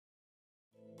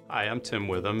Hi, I'm Tim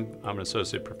Witham. I'm an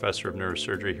associate professor of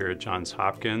neurosurgery here at Johns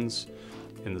Hopkins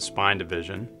in the spine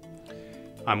division.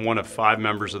 I'm one of 5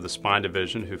 members of the spine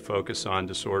division who focus on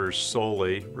disorders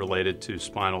solely related to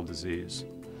spinal disease.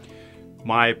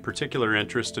 My particular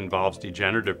interest involves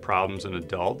degenerative problems in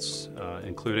adults,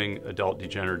 including adult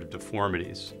degenerative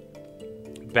deformities.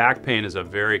 Back pain is a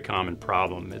very common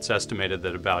problem. It's estimated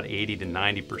that about 80 to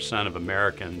 90% of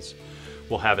Americans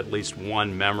will have at least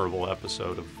one memorable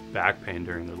episode of back pain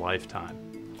during their lifetime.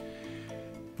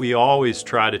 We always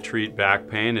try to treat back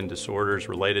pain and disorders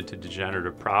related to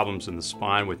degenerative problems in the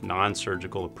spine with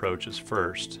non-surgical approaches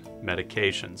first: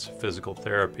 medications, physical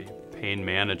therapy, pain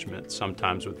management,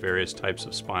 sometimes with various types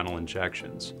of spinal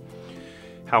injections.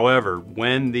 However,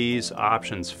 when these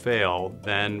options fail,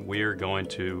 then we are going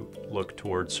to look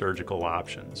toward surgical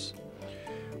options.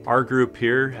 Our group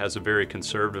here has a very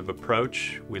conservative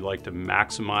approach. We like to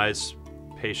maximize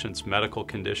patients' medical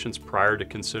conditions prior to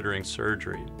considering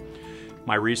surgery.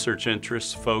 My research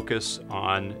interests focus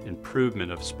on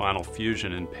improvement of spinal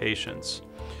fusion in patients.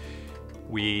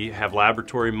 We have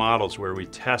laboratory models where we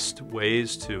test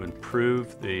ways to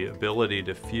improve the ability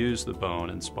to fuse the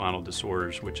bone in spinal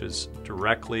disorders, which is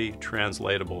directly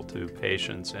translatable to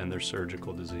patients and their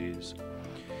surgical disease.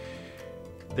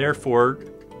 Therefore,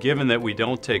 given that we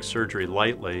don't take surgery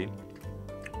lightly,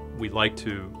 we like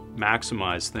to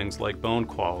maximize things like bone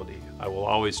quality. I will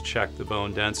always check the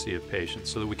bone density of patients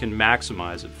so that we can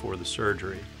maximize it for the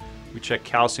surgery. We check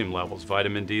calcium levels,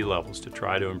 vitamin D levels to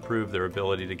try to improve their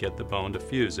ability to get the bone to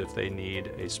fuse if they need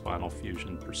a spinal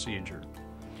fusion procedure.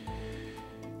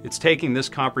 It's taking this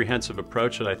comprehensive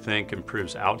approach that I think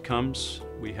improves outcomes.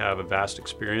 We have a vast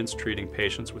experience treating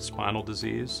patients with spinal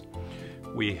disease.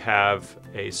 We have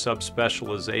a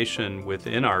subspecialization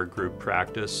within our group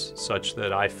practice such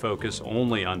that I focus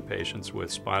only on patients with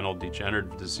spinal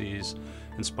degenerative disease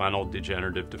and spinal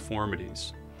degenerative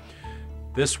deformities.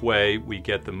 This way, we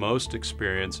get the most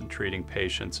experience in treating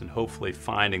patients and hopefully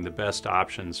finding the best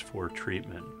options for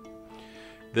treatment.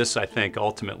 This, I think,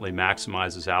 ultimately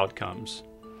maximizes outcomes,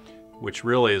 which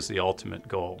really is the ultimate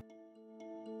goal.